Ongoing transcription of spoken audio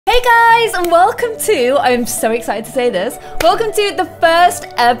Hey guys, and welcome to, I'm so excited to say this, welcome to the first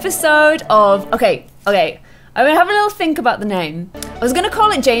episode of, okay, I'm gonna have a little think about the name. I was gonna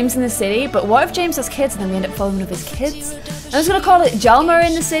call it James in the City, but what if James has kids and then we end up following one of his kids? I was gonna call it SALMA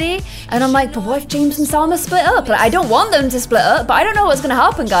in the City, and I'm like, but what if James and SALMA split up? Like, I don't want them to split up, but I don't know what's gonna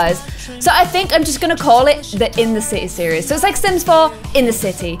happen, guys. So I think I'm just gonna call it the In the City series. So it's like Sims 4 In the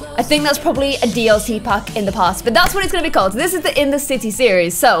City. I think that's probably a DLC pack in the past, but that's what it's gonna be called. So this is the In the City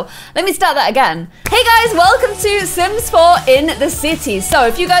series. So let me start that again. Hey guys, welcome to Sims 4 In the City. So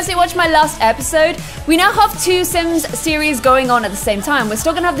if you guys didn't watch my last episode, we now have two Sims series going on at the same time. We're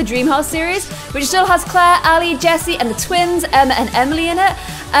still gonna have the Dream House series, which still has Claire, Ali, Jessie, and the twins, Emma and Emily in it.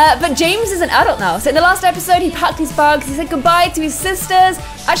 But James is an adult now. So in the last episode, he packed his bags, he said goodbye to his sisters.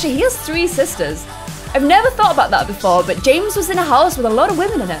 Actually, he has 3 sisters. I've never thought about that before, but James was in a house with a lot of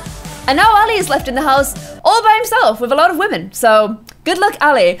women in it. And now Ali is left in the house all by himself with a lot of women. So good luck,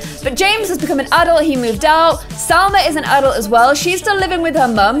 Ali. But James has become an adult, he moved out. SALMA is an adult as well. She's still living with her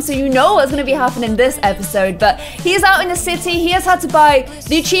mum, so you know what's gonna be happening this episode. But he's out in the city, he has had to buy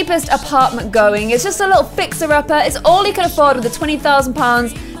the cheapest apartment going. It's just a little fixer-upper. It's all he can afford with the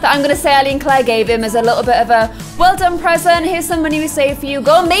 £20,000 that I'm gonna say Ali and Claire gave him as a little bit of a well done present. Here's some money we saved for you.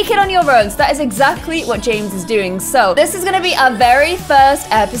 Go and make it on your own. So that is exactly what James is doing. So this is gonna be our very first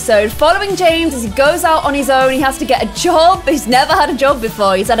episode following James as he goes out on his own. He has to get a job. He's never had a job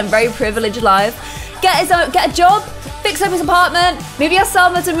before. He's had a very privileged life. Get a job, fix up his apartment, maybe ask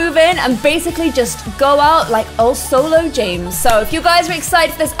SALMA to move in, and basically just go out like old solo James. So if you guys are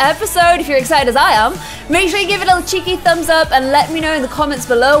excited for this episode, if you're excited as I am, make sure you give it a little cheeky thumbs up and let me know in the comments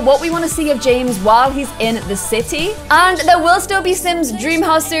below what we want to see of James while he's in the city. And there will still be Sims Dream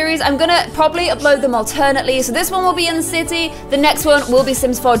House series. I'm gonna probably upload them alternately. So this one will be in the city, the next one will be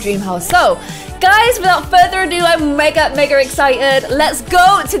Sims 4 Dream House. So guys, without further ado, I'm mega excited. Let's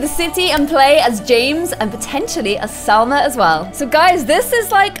go to the city and play as James and potentially as SALMA as well. So guys, this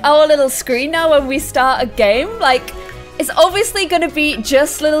is like our little screen now when we start a game. Like, it's obviously gonna be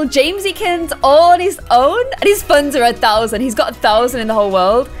just little Jamesykins all on his own, and his funds are 1,000. He's got 1,000 in the whole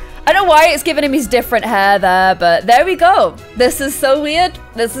world. I don't know why it's giving him his different hair there, but there we go. This is so weird.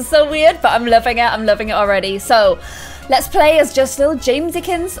 This is so weird, but I'm loving it. I'm loving it already. So let's play as just little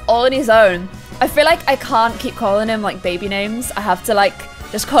Jamesykins all on his own. I feel like I can't keep calling him like baby names. I have to like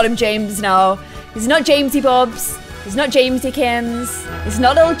just call him James now. He's not Jamesy Bobs. He's not Jamesykins. He's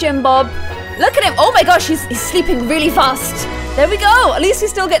not little Jim Bob. Look at him. Oh my gosh, he's sleeping really fast. There we go. At least we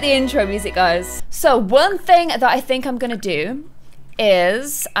still get the intro music, guys. So one thing that I think I'm gonna do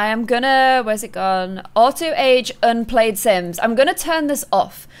is I am gonna, where's it gone? Auto age unplayed Sims. I'm gonna turn this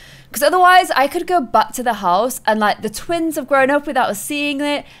off. Because otherwise, I could go back to the house and like the twins have grown up without us seeing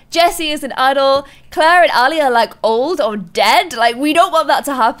it. Jessie is an adult. Claire and Ali are like old or dead. Like, we don't want that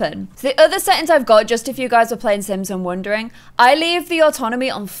to happen. So the other settings I've got, just if you guys are playing Sims and wondering, I leave the autonomy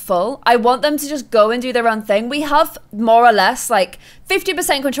on full. I want them to just go and do their own thing. We have more or less like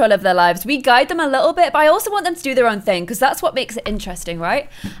 50% control of their lives. We guide them a little bit, but I also want them to do their own thing because that's what makes it interesting, right?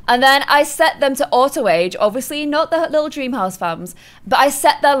 And then I set them to auto age, obviously not the little dream house fams, but I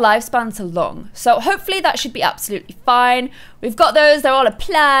set their lifespan to long. So hopefully that should be absolutely fine. We've got those, they're all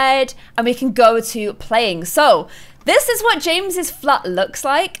applied, and we can go to playing. So this is what James's flat looks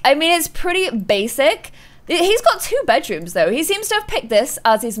like. I mean, it's pretty basic. He's got 2 bedrooms though. He seems to have picked this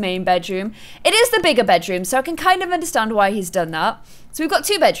as his main bedroom. It is the bigger bedroom, so I can kind of understand why he's done that. So we've got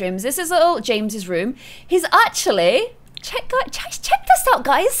 2 bedrooms. This is little James's room. He's actually, check this out,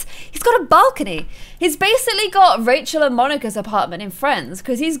 guys. He's got a balcony. He's basically got Rachel and Monica's apartment in Friends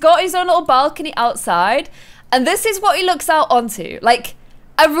because he's got his own little balcony outside. And this is what he looks out onto. Like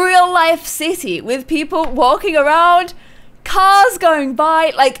a real life city with people walking around, cars going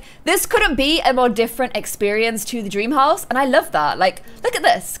by. Like, this couldn't be a more different experience to the dream house, and I love that. Like, look at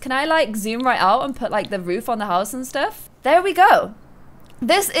this. Can I like zoom right out and put like the roof on the house and stuff? There we go.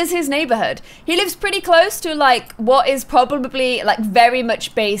 This is his neighborhood. He lives pretty close to like what is probably like very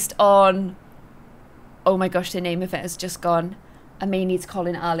much based on, oh my gosh, the name of it has just gone. I may need to call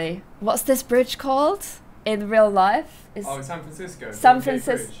in Ali. What's this bridge called in real life? Oh, San Francisco. San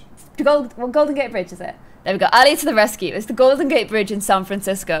Francisco. Golden Gate Bridge, is it? There we go. Ali to the rescue. It's the Golden Gate Bridge in San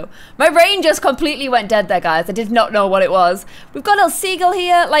Francisco. My brain just completely went dead there, guys. I did not know what it was. We've got a little seagull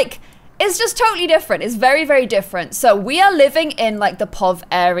here. Like, It's just totally different. It's very, very different. So we are living in like the POV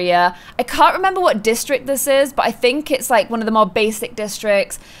area. I can't remember what district this is, but I think it's like one of the more basic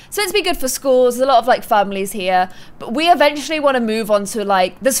districts. So it's be good for schools. There's a lot of like families here, but we eventually want to move on to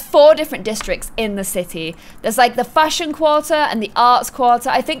like, there's 4 different districts in the city. There's like the fashion quarter and the arts quarter.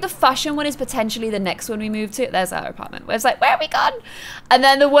 I think the fashion one is potentially the next one we move to. There's our apartment. Where it's like, where have we gone? And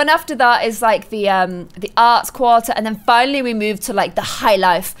then the one after that is like the arts quarter. And then finally we move to like the high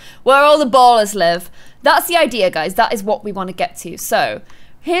life, where all the ballers live. That's the idea, guys. That is what we want to get to. So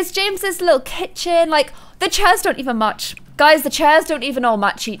here's James's little kitchen. Like, the chairs don't even match. Guys, the chairs don't even all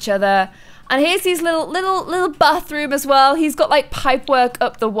match each other. And here's his little bathroom as well. He's got like pipe work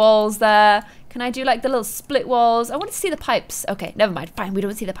up the walls there. Can I do like the little split walls? I want to see the pipes. Okay, never mind. Fine, we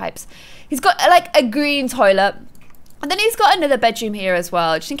don't see the pipes. He's got like a green toilet. And then he's got another bedroom here as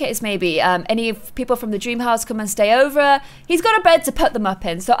well, just in case maybe any people from the dream house come and stay over. He's got a bed to put them up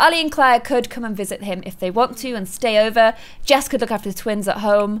in. So Ali and Claire could come and visit him if they want to and stay over. Jess could look after the twins at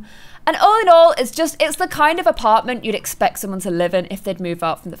home. And all in all, it's the kind of apartment you'd expect someone to live in if they'd move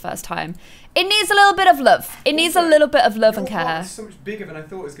out from the first time. It needs a little bit of love. It needs a little bit of love and care. It's so much bigger than I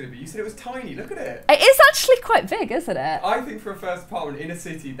thought it was going to be. You said it was tiny. Look at it. It is actually quite big, isn't it? I think for a first apartment in a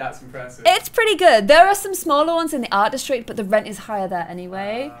city, that's impressive. It's pretty good. There are some smaller ones in the art district, but the rent is higher there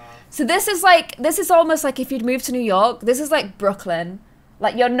anyway. So this is almost like if you'd moved to New York, this is like Brooklyn.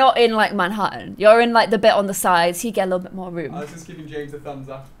 Like, you're not in like Manhattan. You're in like the bit on the sides. You get a little bit more room. I was just giving James a thumbs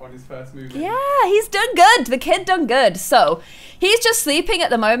up on his first move. Yeah, he's done good. The kid done good. So he's just sleeping at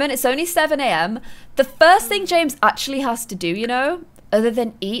the moment. It's only 7 a.m. The first thing James actually has to do, you know, other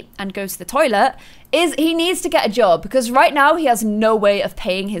than eat and go to the toilet, is he needs to get a job, because right now he has no way of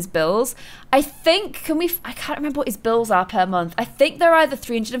paying his bills. I think, I can't remember what his bills are per month. I think they're either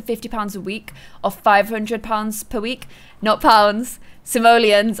 £350 a week or £500 per week. Not pounds.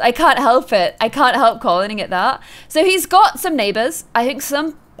 Simoleons. I can't help it. I can't help calling it that. So he's got some neighbors. I think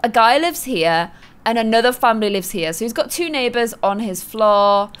a guy lives here and another family lives here. So he's got 2 neighbors on his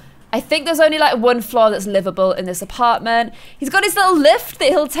floor. I think there's only like 1 floor that's livable in this apartment. He's got his little lift that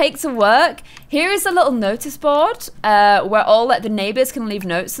he'll take to work. Here is a little notice board where all like the neighbors can leave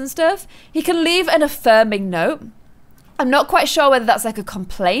notes and stuff. He can leave an affirming note. I'm not quite sure whether that's like a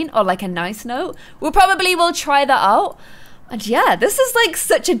complaint or like a nice note. We'll try that out. And yeah, this is like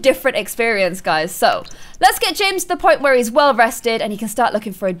such a different experience, guys. So let's get James to the point where he's well rested and he can start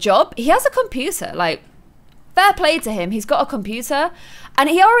looking for a job. He has a computer, like, fair play to him. He's got a computer and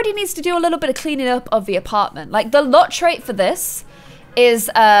he already needs to do a little bit of cleaning up of the apartment. Like, the lot trait for this is,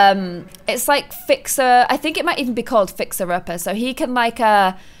 it's like fixer. I think it might even be called fixer-upper. So he can like,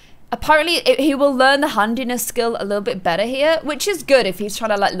 apparently he will learn the handiness skill a little bit better here, which is good if he's trying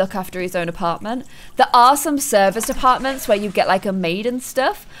to like look after his own apartment. There are some service apartments where you get like a maid and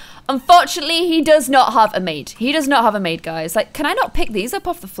stuff. Unfortunately, he does not have a maid. He does not have a maid, guys. Like, can I not pick these up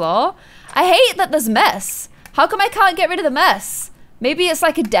off the floor? I hate that there's mess. How come I can't get rid of the mess? Maybe it's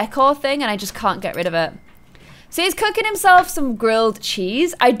like a decor thing and I just can't get rid of it. So he's cooking himself some grilled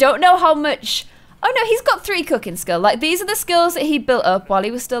cheese. I don't know how much... Oh no, he's got 3 cooking skills. Like, these are the skills that he built up while he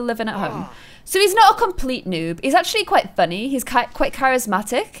was still living at home. So he's not a complete noob. He's actually quite funny. He's quite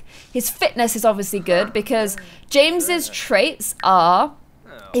charismatic. His fitness is obviously good because James's traits are...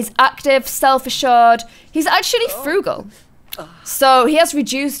 He's active, self-assured. He's actually frugal. So he has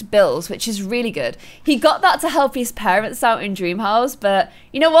reduced bills, which is really good. He got that to help his parents out in Dreamhouse, but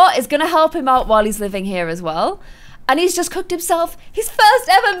you know what? It's going to help him out while he's living here as well. And he's just cooked himself his first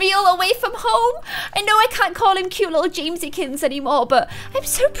ever meal away from home. I know I can't call him cute little Jamesikins anymore, but I'm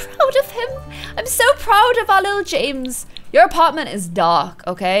so proud of him. I'm so proud of our little James. Your apartment is dark,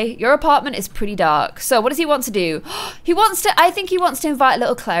 okay? Your apartment is pretty dark. So what does he want to do? I think he wants to invite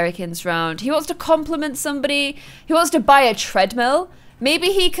little Clarikins round. He wants to compliment somebody. He wants to buy a treadmill.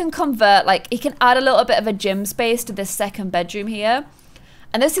 Maybe he can convert, like, he can add a little bit of a gym space to this second bedroom here.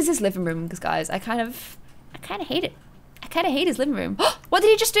 And this is his living room, guys. I kind of hate it. I kind of hate his living room. What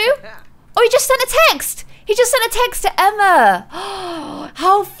did he just do? Oh, he just sent a text. He just sent a text to Emma.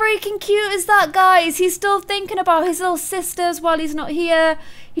 How freaking cute is that, guys? He's still thinking about his little sisters while he's not here.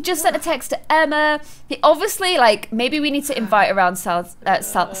 He just sent a text to Emma. He obviously, like, maybe we need to invite around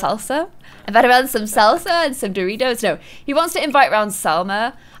salsa. Invite around some salsa and some Doritos. No, he wants to invite around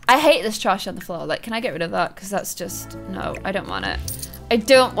SALMA. I hate this trash on the floor. Like, can I get rid of that? Because that's just, no, I don't want it. I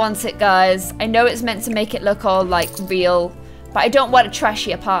don't want it, guys. I know it's meant to make it look all, like, real, but I don't want a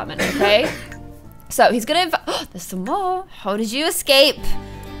trashy apartment, okay? So he's gonna invite, oh, there's some more. How did you escape?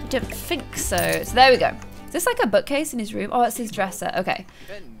 I don't think so. So there we go. Is this like a bookcase in his room? Oh, it's his dresser. Okay.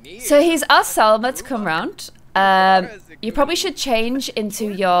 So he's asked Salma to come round. You probably should change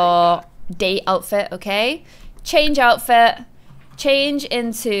into your date outfit, okay? Change outfit. Change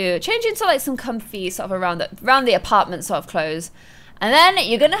into like some comfy sort of around the apartment sort of clothes. And then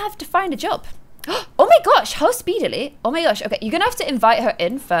you're gonna have to find a job. Oh my gosh, how speedily. Oh my gosh, okay, you're gonna have to invite her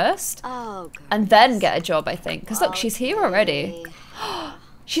in first. Oh, and then get a job, I think. Because look, she's here already.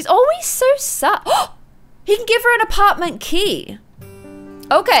 She's always so sad. He can give her an apartment key.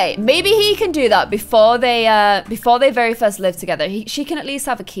 Okay, maybe he can do that before they very first live together. She can at least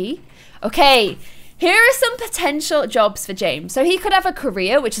have a key. Okay, here are some potential jobs for James. So he could have a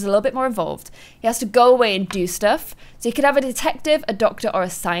career, which is a little bit more involved. He has to go away and do stuff. So he could have a detective, a doctor, or a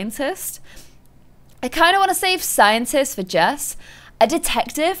scientist. I kind of want to save scientist for Jess. A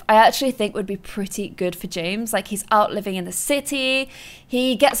detective, I actually think would be pretty good for James. Like, he's out living in the city.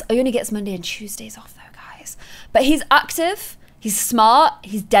 He only gets Monday and Tuesdays off though, guys. But he's active, he's smart,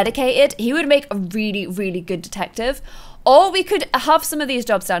 he's dedicated. He would make a really, really good detective. Or we could have some of these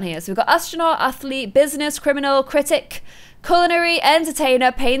jobs down here. So we've got astronaut, athlete, business, criminal, critic, culinary,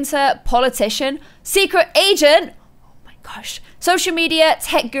 entertainer, painter, politician, secret agent, oh my gosh, social media,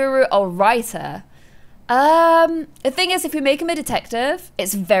 tech guru, or writer. The thing is, if we make him a detective,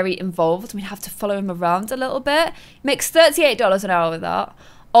 it's very involved. We'd have to follow him around a little bit. He makes $38 an hour with that.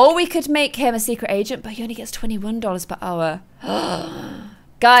 Or we could make him a secret agent, but he only gets $21 per hour.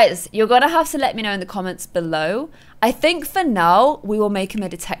 Guys, you're going to have to let me know in the comments below. I think for now, we will make him a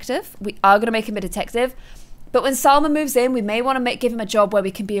detective. We are going to make him a detective. But when Salma moves in, we may want to give him a job where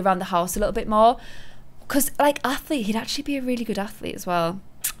we can be around the house a little bit more. Because, like, athlete, he'd actually be a really good athlete as well.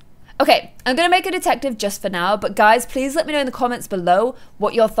 Okay, I'm going to make a detective just for now. But guys, please let me know in the comments below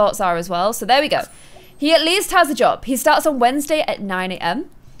what your thoughts are as well. So there we go. He at least has a job. He starts on Wednesday at 9 AM.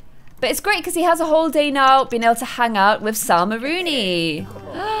 But it's great because he has a whole day now being able to hang out with Salma Rooney.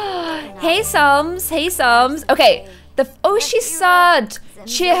 Hey, Salms. Hey, Salms. Okay. Oh, she's sad.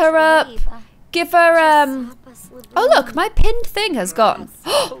 Cheer her up. Give her, oh, look. My pinned thing has gone.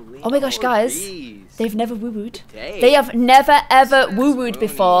 Oh, my gosh, guys. They've never woo-wooed. They have never, ever woo-wooed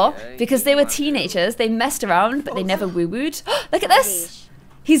before because they were teenagers. They messed around, but they never woo-wooed. Look at this.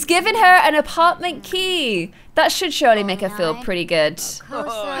 He's given her an apartment key. That should surely make her feel pretty good.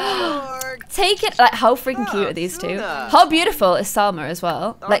 Take it. Like, how freaking cute are these two? How beautiful is Salma as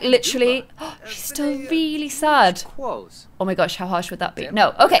well? Like, literally, she's still really sad. Oh my gosh, how harsh would that be?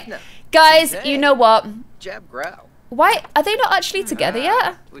 No, okay. Guys, you know what? Why? Are they not actually together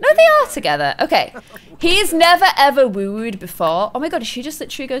yet? No, they are together. Okay. He's never ever woo-wooed before. Oh my god, is she just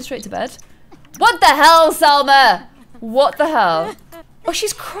literally going straight to bed? What the hell, Salma? What the hell? Oh,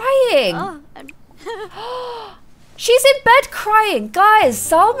 she's crying. She's in bed crying. Guys,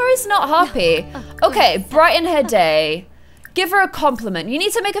 Salma is not happy. Okay, brighten her day. Give her a compliment. You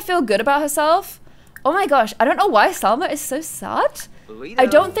need to make her feel good about herself. Oh my gosh, I don't know why Salma is so sad. I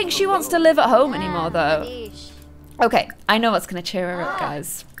don't think she wants to live at home anymore though. Okay, I know what's gonna cheer her up,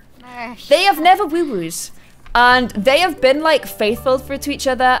 guys. They have never woo-wooed. And they have been like faithful to each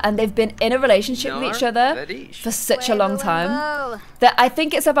other, and they've been in a relationship with each other for such a long time that I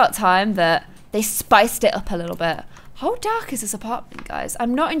think it's about time that they spiced it up a little bit. How dark is this apartment, guys?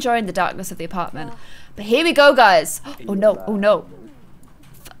 I'm not enjoying the darkness of the apartment. But here we go, guys. Oh no, oh no.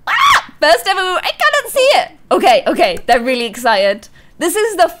 Ah! First ever woo. I cannot see it. Okay, okay, they're really excited. This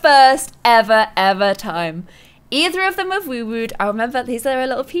is the first ever time either of them have woo-wooed. I remember these are her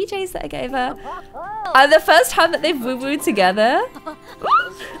little PJs that I gave her. And the first time that they've woo-wooed together.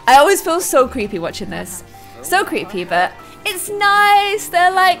 I always feel so creepy watching this. So creepy, but it's nice. They're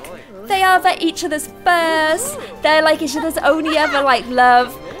like, they are each other's first. They're like each other's only ever like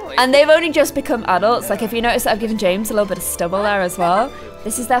love. And they've only just become adults. Like if you notice that I've given James a little bit of stubble there as well.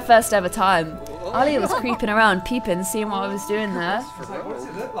 This is their first ever time. Ali was creeping around, peeping, seeing what I was doing there. She's like, what does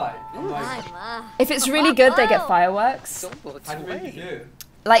it look like? I'm like, if it's really good, they get fireworks. how do you make it good?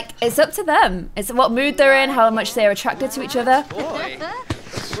 Like, it's up to them. It's what mood they're in, how much they're attracted to each other.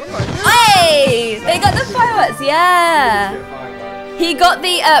 Hey! They got the fireworks, yeah! He got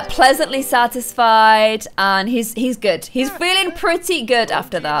the pleasantly satisfied, and he's good. He's feeling pretty good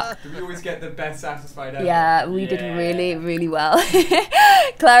after that. Did we always get the best satisfied ever? Yeah, we did really well.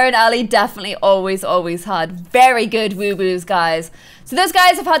 Claire and Ali definitely always had very good woo-woos, guys. So those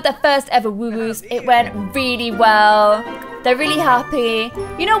guys have had their first ever woo-woos. It went really well. They're really happy.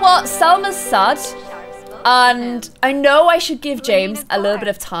 You know what? Salma's sad. And I know I should give James a little bit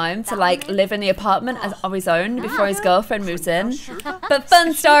of time to like live in the apartment on his own before his girlfriend moves in. But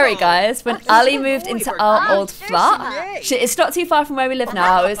fun story, guys. When Ali moved into our old flat, it's not too far from where we live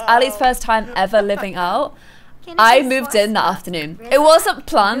now. It was Ali's first time ever living out. I moved in that afternoon. It wasn't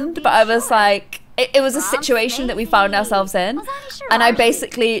planned, but I was like, it was a situation that we found ourselves in, and I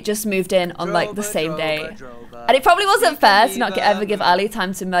basically just moved in on like the same day. And it probably wasn't fair to not ever give Ali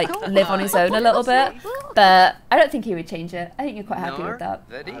time to like live on his own a little bit, but I don't think he would change it. I think you're quite happy with that.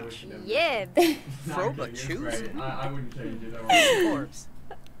 Yeah. I wouldn't change it. Of course.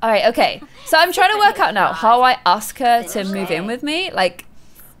 All right, okay. So I'm trying to work out now how I ask her to move in with me. Like,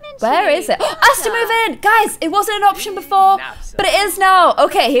 where is it? Ask to move in! Guys, it wasn't an option before, but it is now.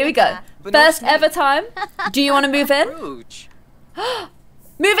 Okay, here we go. First ever time. Do you want to move in?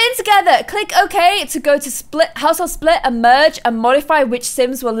 Move in together. Click OK to go to household split and merge and modify which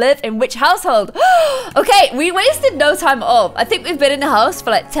Sims will live in which household. Okay, we wasted no time at all. I think we've been in the house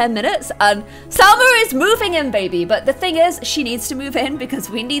for like 10 minutes and Salma is moving in, baby. But the thing is, she needs to move in because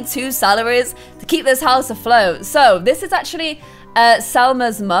we need 2 salaries to keep this house afloat. So this is actually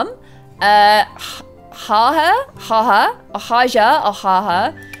Salma's mum. Haja.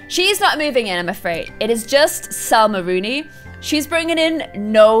 She's not moving in, I'm afraid. It is just Salma Rooney. She's bringing in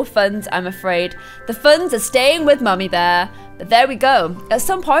no funds, I'm afraid. The funds are staying with Mummy Bear. But there we go. At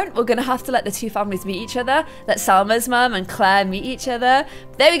some point, we're going to have to let the 2 families meet each other. Let Salma's mum and Claire meet each other.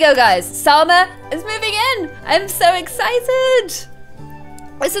 There we go, guys. Salma is moving in. I'm so excited.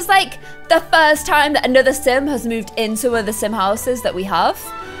 This is like the first time that another Sim has moved into one of the Sim houses that we have.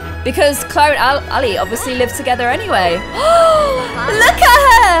 Because Clare and Ali obviously live together anyway. Look at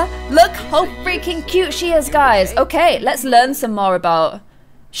her! Look how freaking cute she is, guys. Okay, let's learn some more about...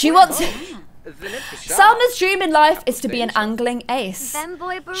 She wants... Salma's dream in life is to be an angling ace.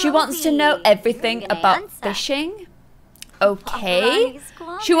 She wants to know everything about fishing. Okay.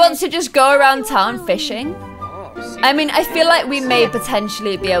 She wants to just go around town fishing. I mean, I feel like we may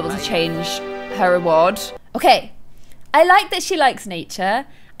potentially be able to change her reward. Okay. I like that she likes nature.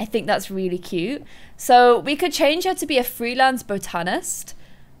 I think that's really cute. So we could change her to be a freelance botanist.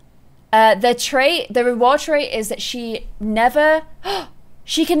 The reward trait is that she can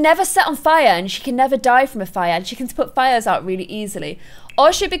never set on fire and she can never die from a fire and she can put fires out really easily.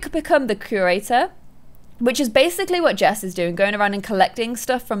 Or she could become the curator, which is basically what Jess is doing, going around and collecting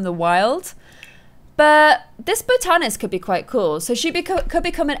stuff from the wild. But this botanist could be quite cool. So she could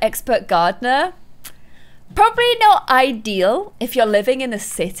become an expert gardener. Probably not ideal if you're living in the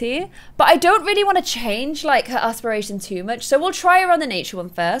city, but I don't really want to change like her aspiration too much. So we'll try her on the nature one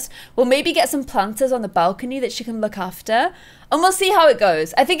first. We'll maybe get some planters on the balcony that she can look after and we'll see how it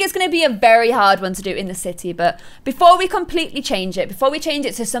goes. I think it's going to be a very hard one to do in the city, but before we completely change it, before we change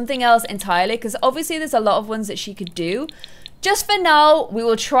it to something else entirely, because obviously there's a lot of ones that she could do. Just for now, we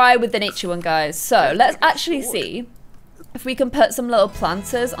will try with the nature one, guys. So let's actually see if we can put some little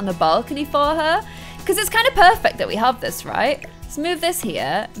planters on the balcony for her. Because it's kind of perfect that we have this, right? Let's move this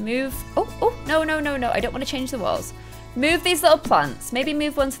here. Move... Oh, no. I don't want to change the walls. Move these little plants. Maybe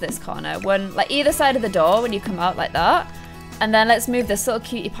move one to this corner. One, like, either side of the door when you come out like that. And then let's move this little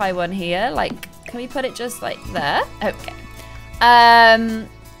cutie pie one here. Like, can we put it just, like, there? Okay. And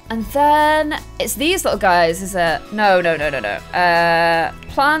then it's these little guys, is it? No.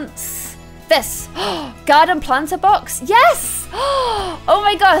 Plants. This. Garden planter box. Yes! Oh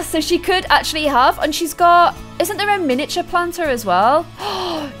my gosh, so she could actually have, and she's got, isn't there a miniature planter as well?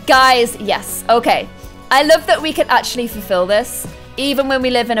 Guys, yes, okay. I love that we can actually fulfill this, even when we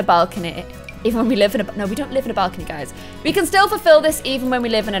live in a balcony. Even when we live in a, no, we don't live in a balcony, guys. We can still fulfill this even when we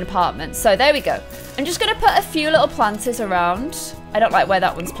live in an apartment. So there we go. I'm just gonna put a few little planters around. I don't like where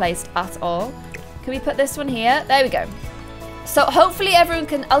that one's placed at all. Can we put this one here? There we go. So hopefully everyone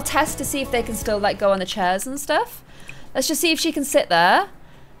can, I'll test to see if they can still like go on the chairs and stuff. Let's just see if she can sit there.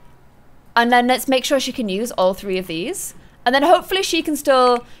 And then let's make sure she can use all 3 of these. And then hopefully she can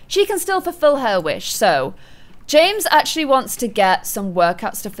still fulfill her wish. So James actually wants to get some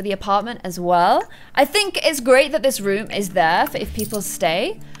workout stuff for the apartment as well. I think it's great that this room is there for if people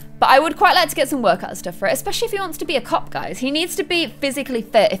stay. But I would quite like to get some workout stuff for it, especially if he wants to be a cop, guys. He needs to be physically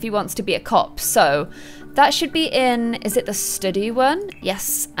fit if he wants to be a cop. So that should be in, is it the study one?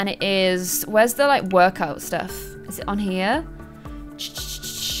 Yes, and it is, where's the like workout stuff? Is it on here?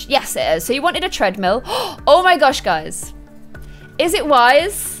 Yes, it is. So you wanted a treadmill. Oh my gosh, guys. Is it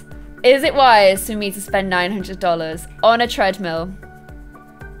wise? Is it wise for me to spend $900 on a treadmill?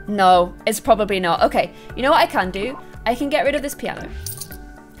 No, it's probably not. Okay, you know what I can do? I can get rid of this piano.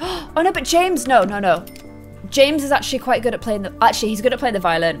 Oh no, but James, no. James is actually quite good at playing the, actually he's good at playing the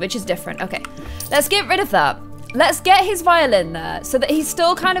violin, which is different. Okay, let's get rid of that. Let's get his violin there so that he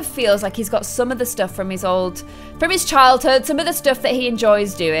still kind of feels like he's got some of the stuff from his childhood, some of the stuff that he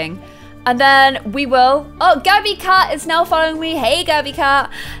enjoys doing. And then we will, oh, Gabby Cat is now following me. Hey, Gabby Cat.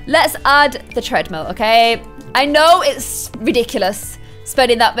 Let's add the treadmill, okay? I know it's ridiculous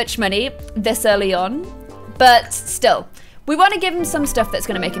spending that much money this early on. But still, we want to give him some stuff that's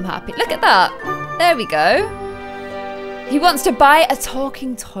going to make him happy. Look at that. There we go. He wants to buy a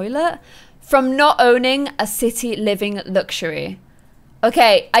talking toilet from not owning a city living luxury.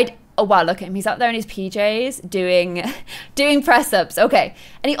 Okay, oh wow, look at him. He's out there in his PJs doing press-ups. Okay.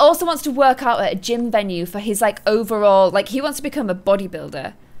 And he also wants to work out at a gym venue for his like overall, like he wants to become a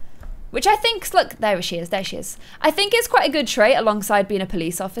bodybuilder. Which I think, look, there she is, there she is. I think it's quite a good trait alongside being a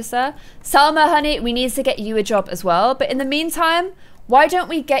police officer. Salma, honey, we need to get you a job as well. But in the meantime, why don't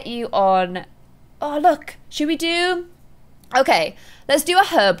we get you on, oh look, should we do, okay, let's do a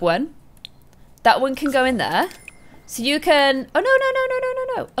herb one. That one can go in there. So you can,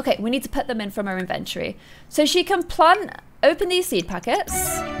 oh no. Okay, we need to put them in from our inventory. So she can open these seed packets.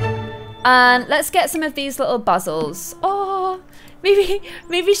 And let's get some of these little basils. Oh,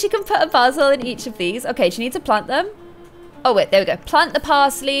 maybe she can put a basil in each of these. Okay, she needs to plant them. Oh wait, there we go. Plant the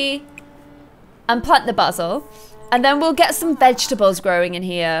parsley and plant the basil. And then we'll get some vegetables growing in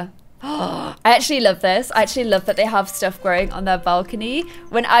here. I actually love this. I actually love that they have stuff growing on their balcony.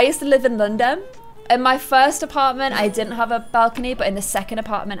 When I used to live in London, in my first apartment, I didn't have a balcony, but in the second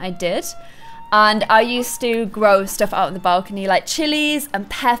apartment, I did. And I used to grow stuff out on the balcony, like chilies and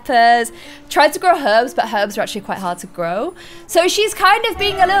peppers. Tried to grow herbs, but herbs are actually quite hard to grow. So she's kind of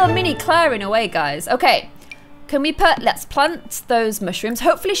being a little mini Clare in a way, guys. Okay, can we let's plant those mushrooms.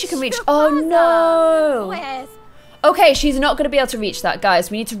 Hopefully she can reach, oh no. Okay, she's not gonna be able to reach that,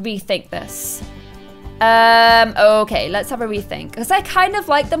 guys. We need to rethink this. Okay, let's have a rethink. Because I kind of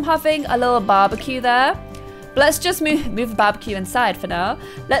like them having a little barbecue there. But let's just move the barbecue inside for now.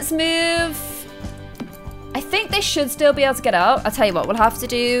 Let's move, I think they should still be able to get out. I'll tell you what, we'll have to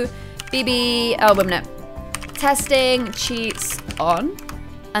do BB, oh, wait a minute. Testing cheats on.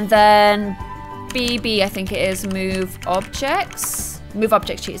 And then BB, I think it is move objects. Move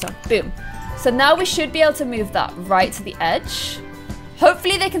object cheats on, boom. So now we should be able to move that right to the edge.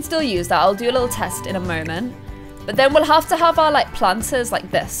 Hopefully they can still use that. I'll do a little test in a moment. But then we'll have to have our like planters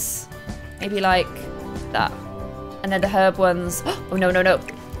like this. Maybe like that. And then the herb ones, oh no.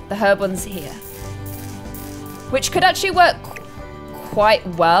 The herb ones here. Which could actually work quite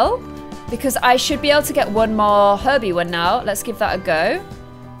well because I should be able to get one more herby one now. Let's give that a go.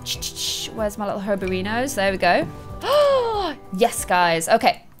 Where's my little herbarinos? There we go. Yes, guys.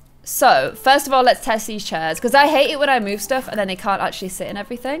 Okay. So, first of all, let's test these chairs because I hate it when I move stuff and then they can't actually sit in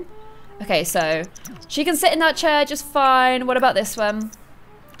everything. Okay, so she can sit in that chair just fine. What about this one?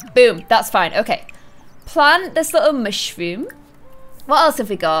 Boom, that's fine. Okay. Plant this little mushroom. What else have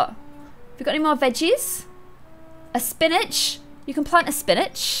we got? Have we got any more veggies? A spinach. You can plant a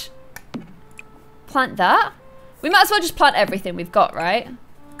spinach. Plant that. We might as well just plant everything we've got, right?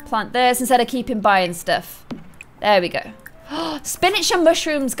 Plant this instead of keeping buying stuff. There we go. Spinach and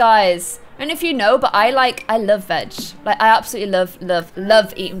mushrooms, guys. I don't know if you know, but I love veg. Like, I absolutely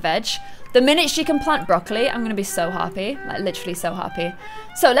love eating veg. The minute she can plant broccoli, I'm gonna be so happy. Like, literally so happy.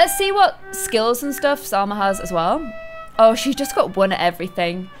 So let's see what skills and stuff Salma has as well. Oh, she's just got one at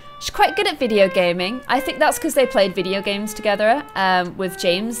everything. She's quite good at video gaming. I think that's because they played video games together with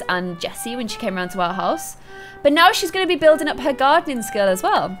James and Jessie when she came around to our house. But now she's gonna be building up her gardening skill as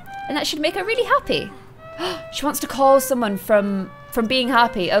well. And that should make her really happy. She wants to call someone from being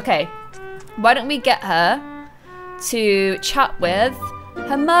happy. Okay, why don't we get her to chat with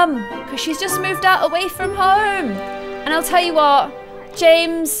her mum because she's just moved out away from home. And I'll tell you what,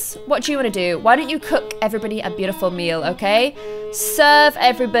 James, what do you want to do? Why don't you cook everybody a beautiful meal, okay? Serve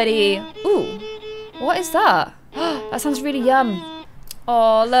everybody. Ooh, what is that? That sounds really yum.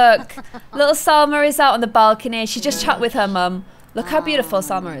 Oh, look, little Salma is out on the balcony. She just chat with her mum. Look how beautiful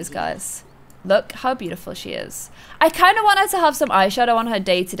Salma is, guys. Look how beautiful she is. I kind of want her to have some eyeshadow on her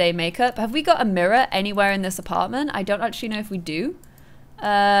day-to-day makeup. Have we got a mirror anywhere in this apartment? I don't actually know if we do.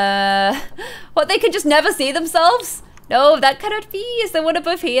 What, they can just never see themselves? No, that cannot be. Is there one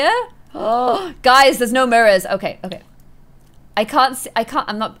above here? Oh, guys, there's no mirrors. Okay.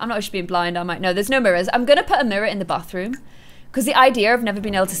 I'm not just being blind, am I? No, there's no mirrors. I'm gonna put a mirror in the bathroom. Because the idea of never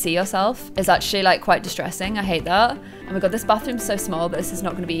being able to see yourself is actually like quite distressing. I hate that. Oh my god, this bathroom's so small, but this is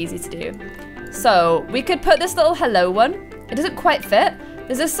not going to be easy to do. So we could put this little hello one. It doesn't quite fit.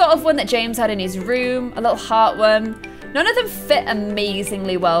 There's this sort of one that James had in his room, a little heart one. None of them fit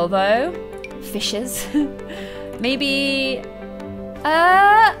amazingly well though. Fishes. Maybe,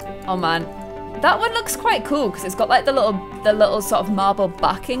 oh man. That one looks quite cool because it's got like the little sort of marble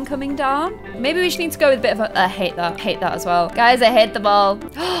backing coming down. Maybe we just need to go with a bit of a, I hate that as well. Guys, I hate them all.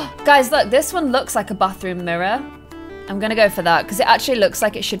 Guys, look, this one looks like a bathroom mirror. I'm gonna go for that because it actually looks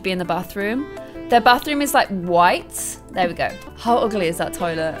like it should be in the bathroom. Their bathroom is like white There we go. How ugly is that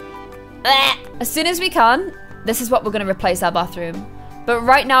toilet? As soon as we can, this is what we're going to replace our bathroom. But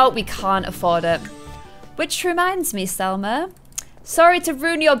right now, we can't afford it. Which reminds me, SALMA. Sorry to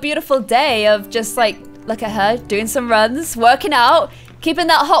ruin your beautiful day of just like, look at her, doing some runs, working out, keeping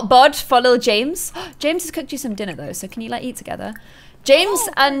that hot bod for little James. James has cooked you some dinner though, so can you like eat together? James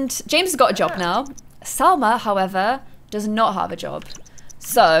has got a job now. SALMA, however, does not have a job.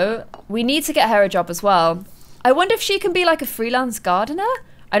 So we need to get her a job as well. I wonder if she can be like a freelance gardener?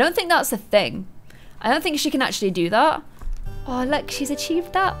 I don't think that's a thing. I don't think she can actually do that. Oh, look, she's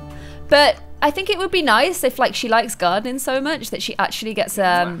achieved that. But I think it would be nice if like she likes gardening so much that she actually gets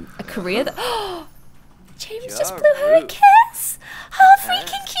a career that... James just blew her a kiss. How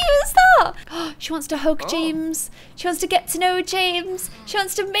freaking cute is that? She wants to hug James. She wants to get to know James. She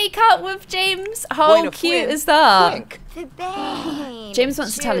wants to make out with James. How cute is that? James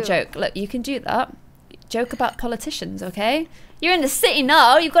wants to tell a joke. Look, you can do that. Joke about politicians, okay? You're in the city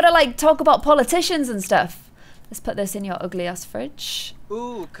now. You've got to like talk about politicians and stuff. Let's put this in your ugly ass fridge.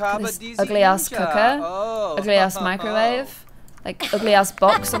 Ooh, this ugly ass cooker. Ugly ass microwave. Like ugly ass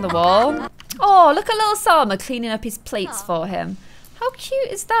box on the wall. Oh, look at little SALMA cleaning up his plates for him. How cute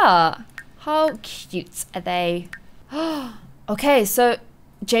is that? How cute are they? Okay, so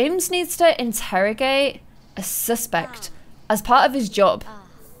James needs to interrogate a suspect as part of his job.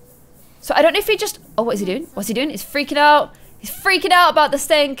 So I don't know if he just... Oh, what is he doing? What's he doing? He's freaking out. He's freaking out about the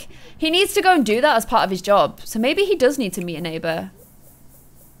stink. He needs to go and do that as part of his job. So maybe he does need to meet a neighbor.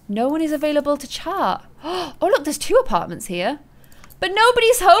 No one is available to chat. Oh, look, there's 2 apartments here. But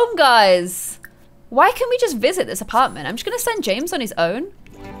nobody's home, guys. Why can't we just visit this apartment? I'm just going to send James on his own.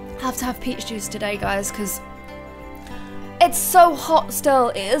 I have to have peach juice today, guys, because it's so hot still.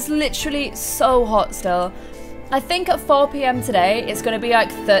 It is literally so hot still. I think at 4 p.m. today, it's going to be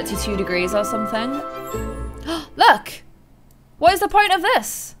like 32 degrees or something. Look. What is the point of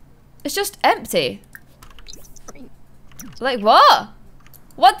this? It's just empty. Like, what?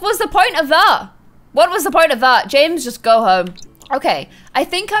 What was the point of that? What was the point of that? James, just go home. Okay, I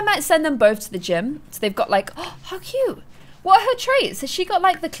think I might send them both to the gym. So they've got like, oh, how cute. What are her traits? Has she got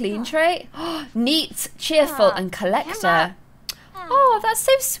like the clean trait? Neat, cheerful, and collector. Oh, that's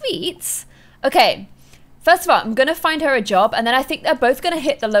so sweet. Okay, first of all, I'm going to find her a job. And then I think they're both going to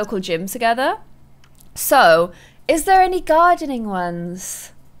hit the local gym together. So, is there any gardening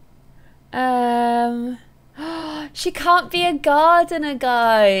ones? She can't be a gardener,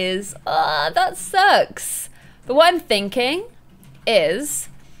 guys. Oh, that sucks. But what I'm thinking is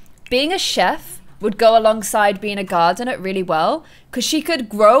being a chef would go alongside being a gardener really well because she could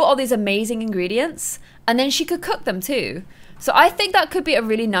grow all these amazing ingredients and then she could cook them too. So I think that could be a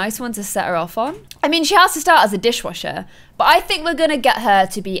really nice one to set her off on. I mean, she has to start as a dishwasher, but I think we're going to get her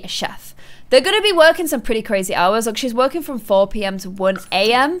to be a chef. They're going to be working some pretty crazy hours. Like, she's working from 4 p.m. to 1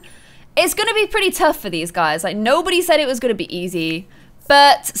 a.m. It's going to be pretty tough for these guys. Like, nobody said it was going to be easy.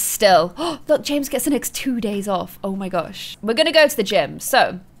 But still. Look, James gets the next 2 days off. Oh my gosh. We're going to go to the gym.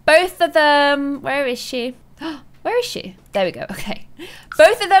 So, both of them... Where is she? Where is she? There we go. Okay.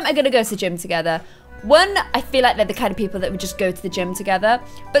 Both of them are going to go to the gym together. One, I feel like they're the kind of people that would just go to the gym together.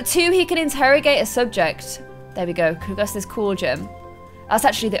 But 2, he can interrogate a subject. There we go. Could go to this cool gym. That's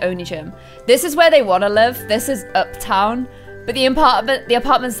actually the only gym. This is where they want to live. This is uptown. But the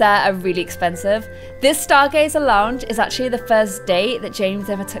apartments there are really expensive. This Stargazer Lounge is actually the first date that James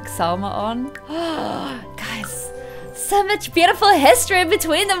ever took SALMA on. Guys, so much beautiful history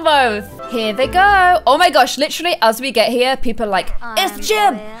between them both. Here they go. Oh my gosh, literally as we get here, people are like, it's the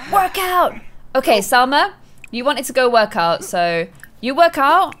gym, work out. Okay, SALMA, you wanted to go work out, so you work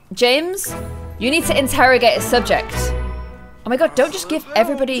out. James, you need to interrogate a subject. Oh my god, don't just give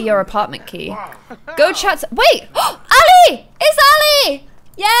everybody your apartment key. Go chat. Wait! Ali! It's Ali!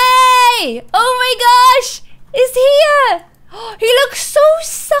 Yay! Oh my gosh! It's here! He looks so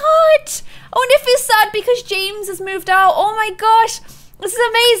sad! I wonder if he's sad because James has moved out. Oh my gosh! This is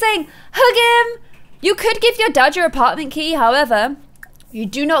amazing! Hug him! You could give your dad your apartment key, however, you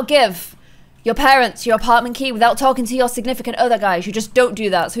do not give your parents your apartment key without talking to your significant other, guys. You just don't do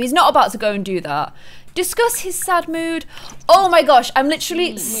that. So he's not about to go and do that. Discuss his sad mood. Oh my gosh, I'm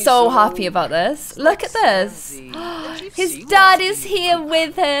literally so happy about this. Look at this. His dad is here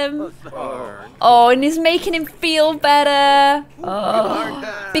with him. Oh, and he's making him feel better.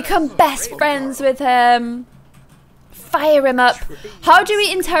 Oh, become best friends with him. Fire him up. How do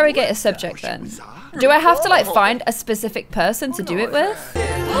we interrogate a subject then? Do I have to like find a specific person to do it with?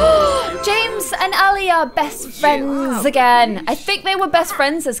 James and Ali are best friends again. I think they were best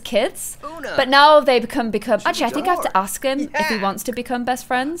friends as kids, but now they become. Actually, I think I have to ask him if he wants to become best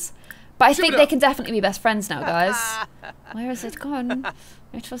friends. But I think they can definitely be best friends now, guys. Where is it gone?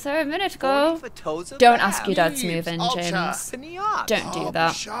 It was there a minute ago. Don't ask your dad to move in, James. Don't do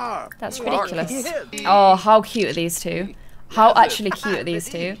that. That's ridiculous. Oh, how cute are these two? How actually cute are these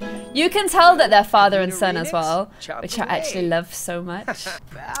two? You can tell that they're father and son as well, which I actually love so much.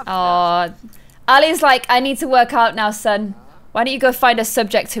 Oh, Ali's like, I need to work out now, son. Why don't you go find a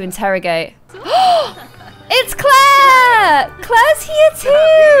subject to interrogate? It's Claire! Claire's here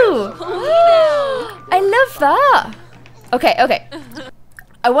too! I love that. Okay.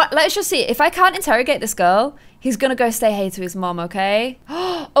 Let's just see. If I can't interrogate this girl, he's gonna go say hey to his mom, okay?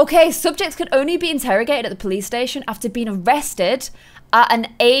 Okay, subjects can only be interrogated at the police station after being arrested at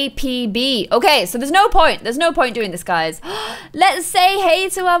an APB. Okay, so there's no point. There's no point doing this, guys. Let's say hey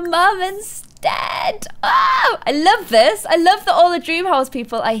to our mom instead. Oh, I love this. I love that all the Dreamhouse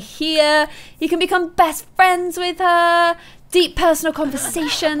people are here. You can become best friends with her. Deep personal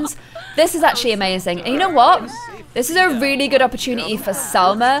conversations. This is actually amazing. And you know what? This is a really good opportunity for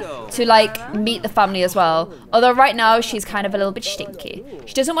Salma to like meet the family as well. Although right now she's kind of a little bit stinky.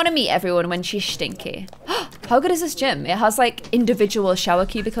 She doesn't want to meet everyone when she's stinky. How good is this gym? It has like individual shower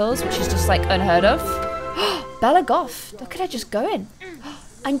cubicles, which is just like unheard of. Bella Goff, look at her just going.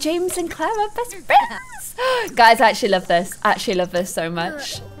 And James and Claire are best friends. Guys, I actually love this. I actually love this so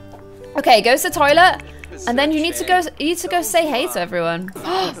much. Okay, goes to the toilet. And then you need to go say hey to everyone.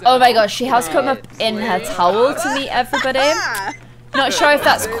 Oh my gosh, she has come up in her towel to meet everybody. Not sure if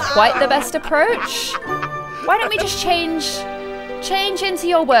that's quite the best approach. Why don't we just change into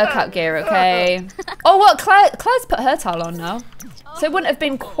your workout gear, okay? Oh, what? Claire's put her towel on now. So it wouldn't have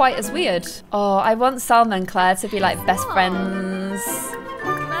been quite as weird. Oh, I want Salma and Claire to be like best friends.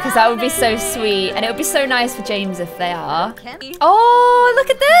 Because that would be so sweet. And it would be so nice for James if they are. Oh, look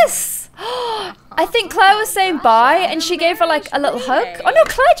at this. I think Claire was saying bye and she gave her like a little hug. Oh no,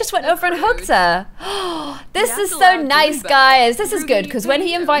 Claire just went over and hugged her. This is so nice, guys. This is good because when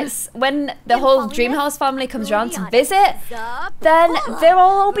the whole Dreamhouse family comes around to visit, then they'll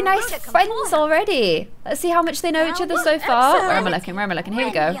all be nice friends already. Let's see how much they know each other so far. Where am I looking? Where am I looking? Here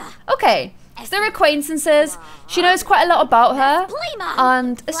we go. Okay. So they're acquaintances. She knows quite a lot about her.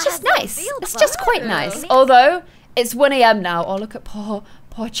 And it's just nice. It's just quite nice. Although it's 1 AM now. Oh, look at poor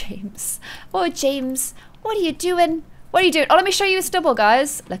James. Oh, James. What are you doing? What are you doing? Oh, let me show you his stubble,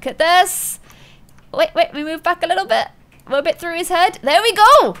 guys. Look at this. Wait. We move back a little bit. A little bit through his head. There we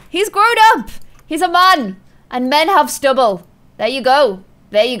go. He's grown up. He's a man. And men have stubble. There you go.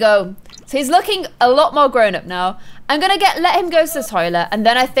 There you go. So he's looking a lot more grown up now. I'm going to let him go to the toilet. And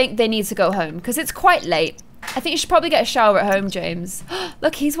then I think they need to go home. Because it's quite late. I think you should probably get a shower at home, James.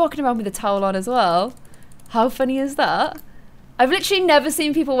 Look, he's walking around with a towel on as well. How funny is that? I've literally never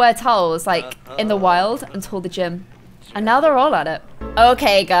seen people wear towels like in the wild until the gym. And now they're all at it.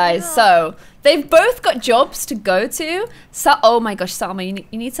 Okay, guys, so they've both got jobs to go to. So, oh my gosh, Salma,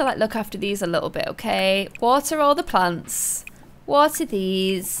 you need to like look after these a little bit, okay? Water all the plants. Water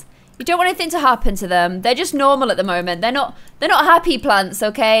these. You don't want anything to happen to them. They're just normal at the moment. They're not happy plants,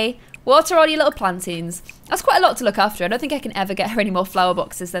 okay? Water all your little plantings. That's quite a lot to look after. I don't think I can ever get her any more flower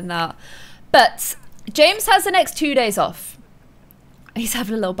boxes than that. But James has the next 2 days off. He's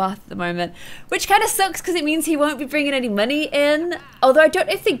having a little bath at the moment, which kind of sucks because it means he won't be bringing any money in. Although I don't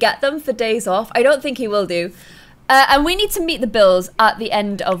know if they get them for days off. I don't think he will do. And we need to meet the bills at the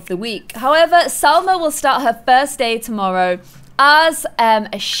end of the week. However, Salma will start her first day tomorrow as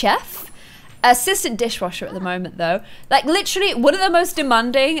a chef. Assistant dishwasher at the moment, though. Like, literally one of the most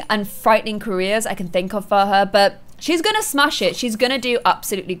demanding and frightening careers I can think of for her. But she's going to smash it. She's going to do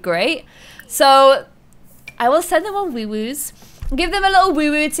absolutely great. So I will send them on woo-woos. Give them a little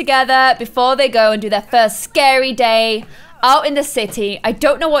woo-woo together before they go and do their first scary day out in the city. I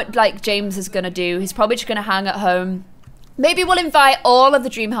don't know what like James is going to do. He's probably just going to hang at home. Maybe we'll invite all of the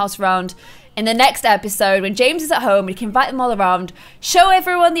Dreamhouse round in the next episode. When James is at home, we can invite them all around, show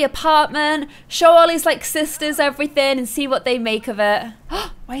everyone the apartment, show all his like sisters everything and see what they make of it.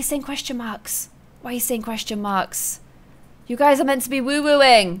 Why are you saying question marks? Why are you saying question marks? You guys are meant to be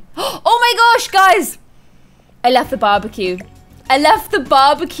woo-wooing. Oh my gosh, guys. I left the barbecue. I left the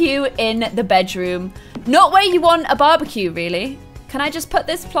barbecue in the bedroom. Not where you want a barbecue, really. Can I just put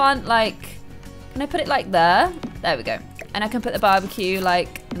this plant like... Can I put it like there? There we go. And I can put the barbecue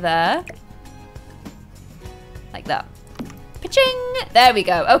like there. Like that. Pa-ching! There we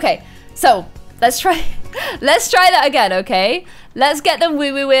go. Okay, so let's try... let's try that again, okay? Let's get them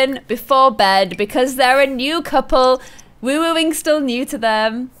woo-wooing before bed because they're a new couple. Woo-wooing's still new to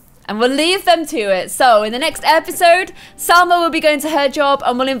them. and we'll leave them to it. So in the next episode, Salma will be going to her job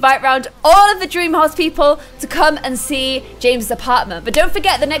and we'll invite round all of the Dreamhouse people to come and see James's apartment. But don't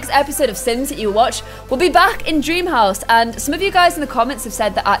forget, the next episode of Sims that you watch will be back in Dreamhouse, and some of you guys in the comments have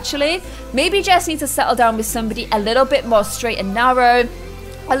said that actually maybe Jess needs to settle down with somebody a little bit more straight and narrow,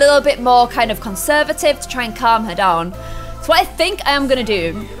 a little bit more kind of conservative to try and calm her down. So what I think I am going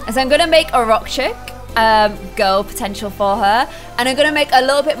to do is I'm going to make a rock chick girl potential for her, and I'm going to make a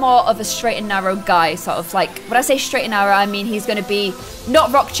little bit more of a straight and narrow guy, sort of like, when I say straight and narrow, I mean he's going to be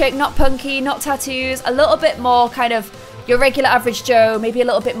not rock chick, not punky, not tattoos, a little bit more kind of your regular average Joe, maybe a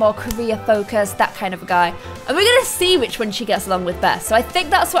little bit more career focused, that kind of a guy. And we're going to see which one she gets along with best. So I think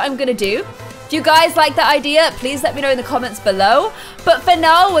that's what I'm going to do. If you guys like that idea, please let me know in the comments below. But for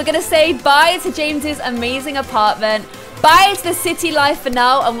now, we're going to say bye to James's amazing apartment. Bye to the city life for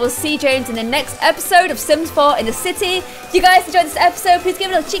now, and we'll see James in the next episode of Sims 4 in the city. If you guys enjoyed this episode, please give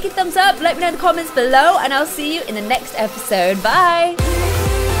it a cheeky thumbs up, let me know in the comments below, and I'll see you in the next episode. Bye!